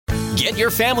Get your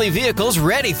family vehicles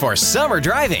ready for summer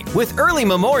driving with early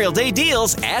Memorial Day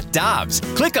deals at Dobbs.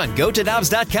 Click on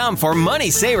GoToDobbs.com for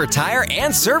money saver tire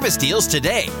and service deals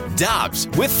today. Dobbs,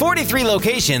 with 43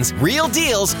 locations, real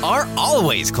deals are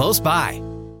always close by.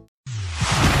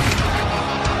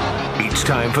 It's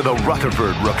time for the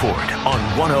Rutherford Report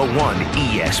on 101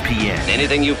 ESPN.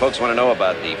 Anything you folks want to know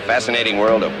about the fascinating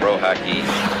world of pro hockey,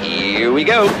 here we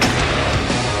go.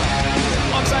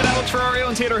 Alongside Alex Ferrario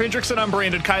and Taylor Hendrickson, I'm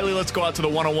Brandon Kiley. Let's go out to the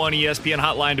 101 ESPN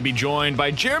hotline to be joined by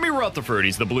Jeremy Rutherford.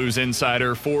 He's the Blues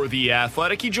insider for The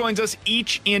Athletic. He joins us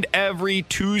each and every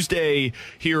Tuesday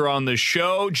here on the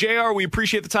show. JR, we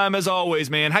appreciate the time as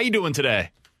always, man. How you doing today?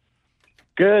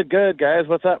 Good, guys.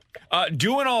 What's up?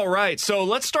 Doing all right. So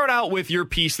let's start out with your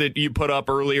piece that you put up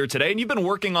earlier today. And you've been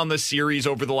working on this series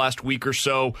over the last week or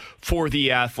so for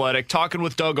The Athletic, talking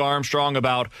with Doug Armstrong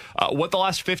about what the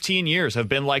last 15 years have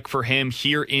been like for him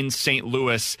here in St.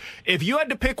 Louis. If you had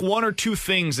to pick one or two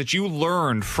things that you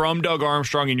learned from Doug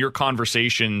Armstrong in your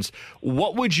conversations,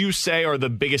 what would you say are the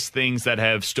biggest things that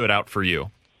have stood out for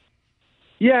you?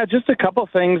 Yeah, just a couple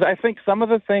things. I think some of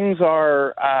the things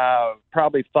are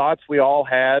probably thoughts we all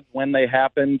had when they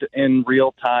happened in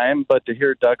real time, but to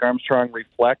hear Doug Armstrong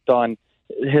reflect on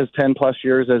his 10-plus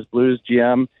years as Blues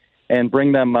GM and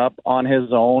bring them up on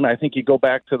his own. I think you go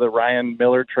back to the Ryan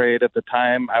Miller trade at the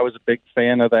time. I was a big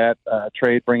fan of that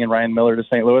trade, bringing Ryan Miller to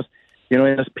St. Louis. You know,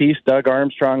 in this piece, Doug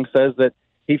Armstrong says that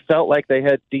he felt like they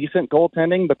had decent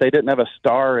goaltending, but they didn't have a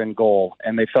star in goal,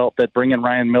 and they felt that bringing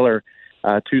Ryan Miller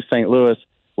to St. Louis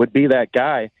would be that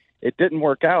guy. It didn't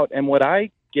work out. And what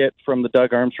I get from the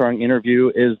Doug Armstrong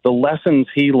interview is the lessons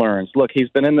he learns. Look, he's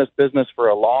been in this business for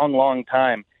a long, long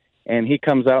time, and he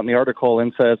comes out in the article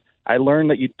and says, I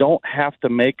learned that you don't have to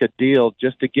make a deal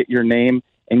just to get your name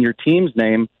and your team's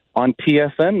name on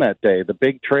TSN that day, the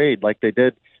big trade like they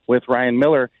did with Ryan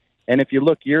Miller. And if you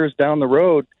look years down the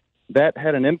road, that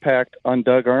had an impact on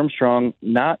Doug Armstrong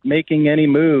not making any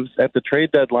moves at the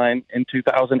trade deadline in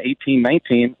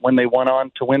 2018-19 when they went on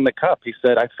to win the Cup. He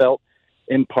said, I felt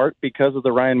in part because of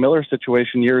the Ryan Miller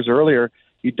situation years earlier,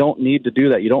 you don't need to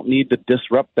do that. You don't need to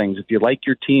disrupt things. If you like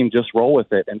your team, just roll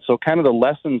with it. And so kind of the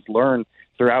lessons learned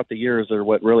throughout the years are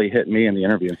what really hit me in the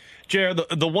interview. JR,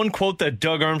 the one quote that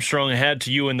Doug Armstrong had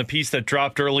to you in the piece that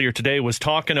dropped earlier today was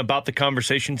talking about the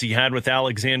conversations he had with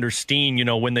Alexander Steen, you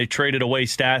know, when they traded away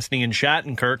Stastny and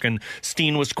Shattenkirk, and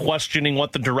Steen was questioning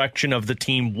what the direction of the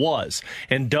team was.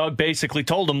 And Doug basically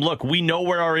told him, look, we know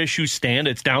where our issues stand.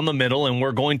 It's down the middle, and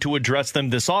we're going to address them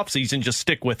this offseason. Just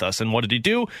stick with us. And what did he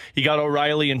do? He got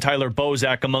O'Reilly and Tyler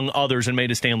Bozak, among others, and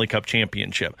made a Stanley Cup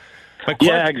championship.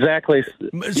 Yeah, exactly.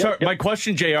 Sorry, my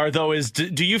question, JR, though, is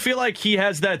do you feel like he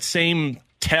has that same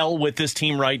tell with this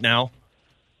team right now?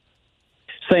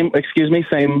 Same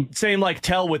like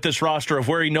tell with this roster of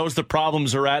where he knows the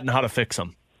problems are at and how to fix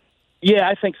them. Yeah,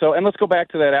 I think so. And let's go back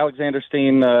to that Alexander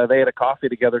Steen. They had a coffee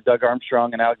together, Doug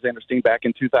Armstrong and Alexander Steen, back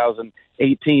in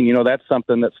 2018. You know, that's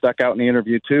something that stuck out in the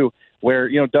interview, too, where,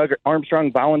 you know, Doug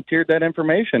Armstrong volunteered that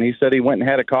information. He said he went and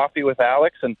had a coffee with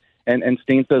Alex, and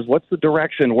Steen says, what's the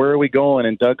direction? Where are we going?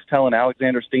 And Doug's telling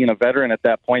Alexander Steen, a veteran at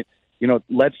that point, you know,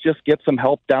 let's just get some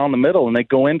help down the middle. And they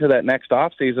go into that next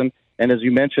offseason, and as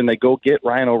you mentioned, they go get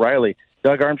Ryan O'Reilly.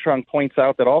 Doug Armstrong points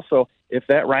out that also if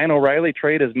that Ryan O'Reilly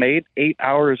trade is made 8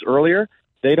 hours earlier,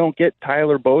 they don't get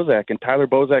Tyler Bozak. And Tyler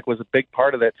Bozak was a big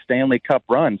part of that Stanley Cup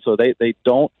run. So they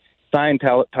don't sign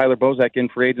Tyler Bozak in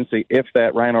free agency if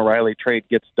that Ryan O'Reilly trade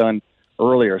gets done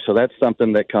earlier. So that's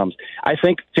something that comes. I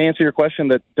think, to answer your question,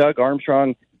 that Doug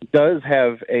Armstrong does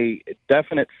have a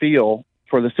definite feel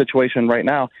for the situation right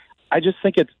now. I just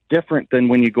think it's different than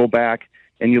when you go back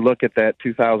and you look at that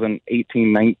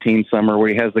 2018-19 summer where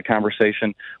he has the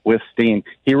conversation with Steen.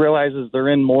 He realizes they're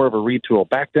in more of a retool.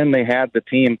 Back then they had the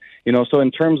team, you know, so in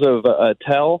terms of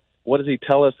what does he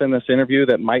tell us in this interview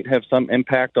that might have some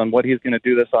impact on what he's going to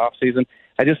do this offseason?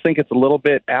 I just think it's a little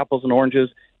bit apples and oranges.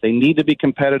 They need to be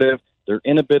competitive. They're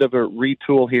in a bit of a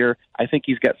retool here. I think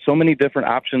he's got so many different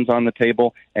options on the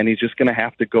table, and he's just going to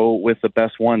have to go with the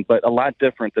best one, but a lot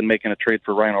different than making a trade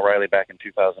for Ryan O'Reilly back in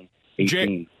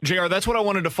 2018. JR, that's what I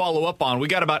wanted to follow up on. We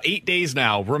got about 8 days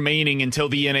now remaining until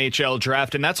the NHL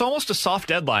draft, and that's almost a soft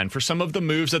deadline for some of the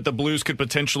moves that the Blues could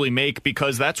potentially make,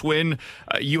 because that's when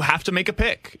you have to make a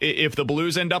pick. If the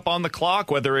Blues end up on the clock,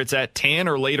 whether it's at 10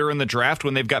 or later in the draft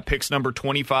when they've got picks number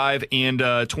 25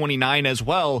 and 29 as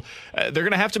well, they're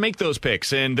going to have to make those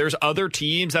picks, and there's other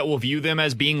teams that will view them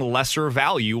as being lesser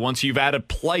value once you've added a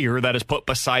player that is put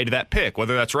beside that pick.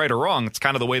 Whether that's right or wrong, it's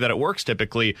kind of the way that it works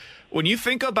typically. When you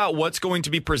think about what's going to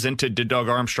be presented to Doug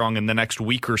Armstrong in the next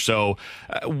week or so,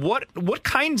 what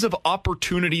kinds of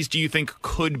opportunities do you think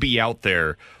could be out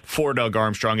there for Doug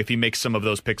Armstrong if he makes some of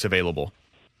those picks available?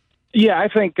 Yeah, I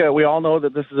think we all know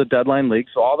that this is a deadline league,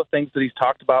 so all the things that he's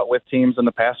talked about with teams in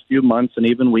the past few months and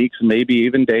even weeks and maybe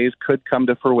even days could come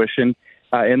to fruition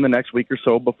in the next week or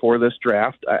so before this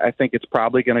draft. I think it's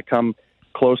probably going to come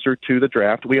closer to the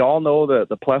draft. We all know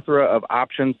the plethora of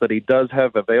options that he does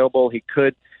have available. He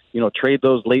could, trade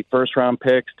those late first-round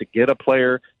picks to get a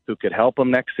player who could help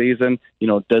him next season.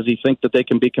 Does he think that they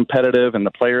can be competitive and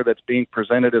the player that's being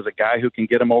presented is a guy who can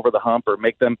get them over the hump or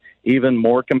make them even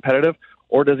more competitive?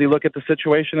 Or does he look at the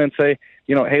situation and say,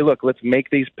 hey, look, let's make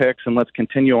these picks and let's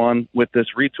continue on with this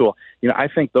retool? I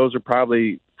think those are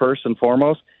probably first and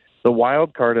foremost. The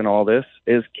wild card in all this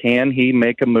is, can he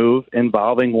make a move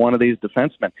involving one of these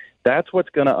defensemen? That's what's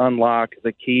going to unlock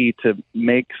the key to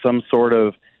make some sort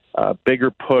of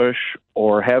bigger push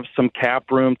or have some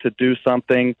cap room to do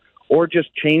something or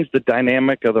just change the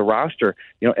dynamic of the roster.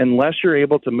 Unless you're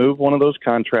able to move one of those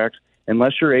contracts,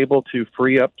 unless you're able to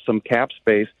free up some cap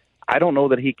space, I don't know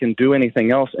that he can do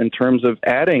anything else in terms of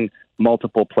adding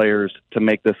multiple players to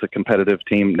make this a competitive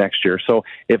team next year. So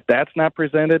if that's not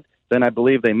presented, then I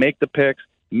believe they make the picks.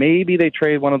 Maybe they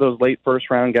trade one of those late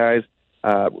first-round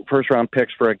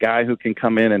picks for a guy who can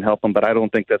come in and help them, but I don't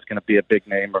think that's going to be a big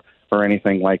name or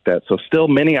anything like that. So still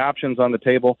many options on the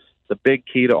table. The big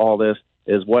key to all this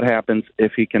is what happens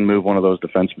if he can move one of those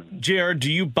defensemen. JR,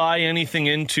 do you buy anything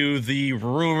into the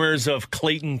rumors of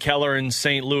Clayton Keller and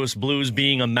St. Louis Blues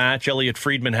being a match? Elliot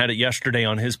Friedman had it yesterday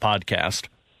on his podcast.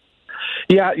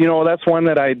 Yeah, that's one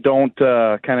that I don't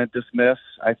kind of dismiss.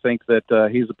 I think that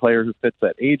he's a player who fits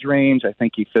that age range. I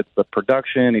think he fits the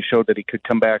production. He showed that he could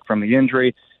come back from the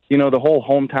injury. The whole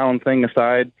hometown thing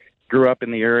aside, grew up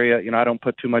in the area. I don't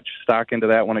put too much stock into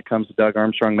that when it comes to Doug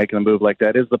Armstrong making a move like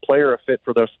that. Is the player a fit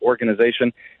for this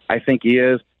organization? I think he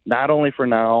is, not only for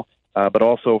now, but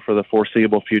also for the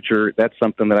foreseeable future. That's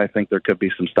something that I think there could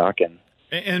be some stock in.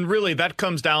 And really, that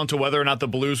comes down to whether or not the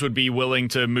Blues would be willing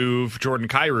to move Jordan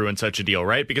Kyrou in such a deal,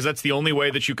 right? Because that's the only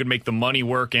way that you could make the money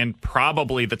work and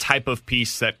probably the type of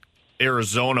piece that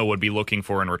Arizona would be looking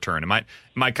for in return. Am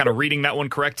I kind of reading that one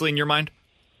correctly in your mind?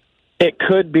 It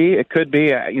could be.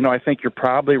 I think you're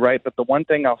probably right. But the one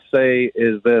thing I'll say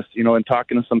is this, in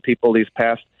talking to some people these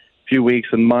past few weeks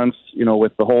and months,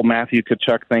 with the whole Matthew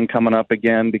Tkachuk thing coming up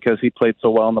again because he played so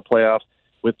well in the playoffs,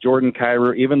 with Jordan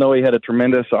Kyrou, even though he had a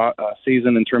tremendous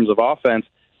season in terms of offense,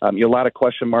 a lot of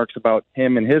question marks about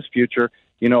him and his future.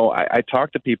 I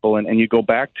talk to people, and you go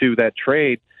back to that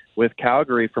trade with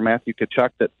Calgary for Matthew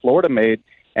Tkachuk that Florida made,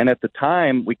 and at the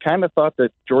time, we kind of thought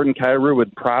that Jordan Kyrou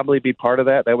would probably be part of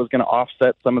that. That was going to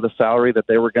offset some of the salary that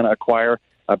they were going to acquire,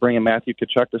 bringing Matthew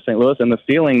Tkachuk to St. Louis. And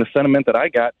the sentiment that I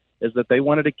got is that they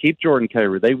wanted to keep Jordan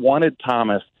Kyrou. They wanted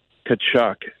Thomas,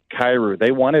 Tkachuk, Kyrou.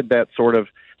 They wanted that sort of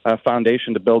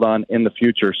foundation to build on in the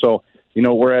future. So,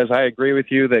 whereas I agree with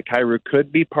you that Kyrou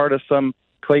could be part of some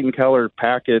Clayton Keller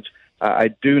package, I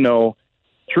do know,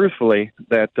 truthfully,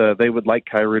 that they would like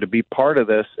Kyrou to be part of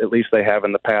this. At least they have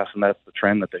in the past, and that's the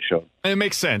trend that they showed. It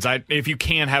makes sense. If you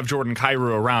can have Jordan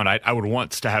Kyrou around, I would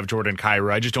want to have Jordan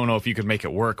Kyrou. I just don't know if you could make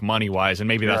it work money-wise, and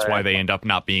maybe that's why they end up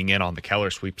not being in on the Keller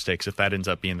sweepstakes, if that ends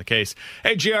up being the case.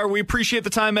 Hey, JR, we appreciate the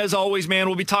time as always, man.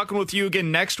 We'll be talking with you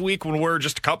again next week when we're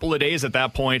just a couple of days at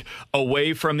that point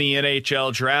away from the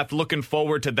NHL draft. Looking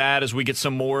forward to that as we get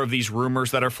some more of these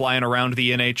rumors that are flying around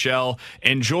the NHL.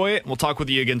 Enjoy it. We'll talk with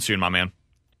you again soon, my man.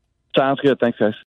 Sounds good. Thanks, guys.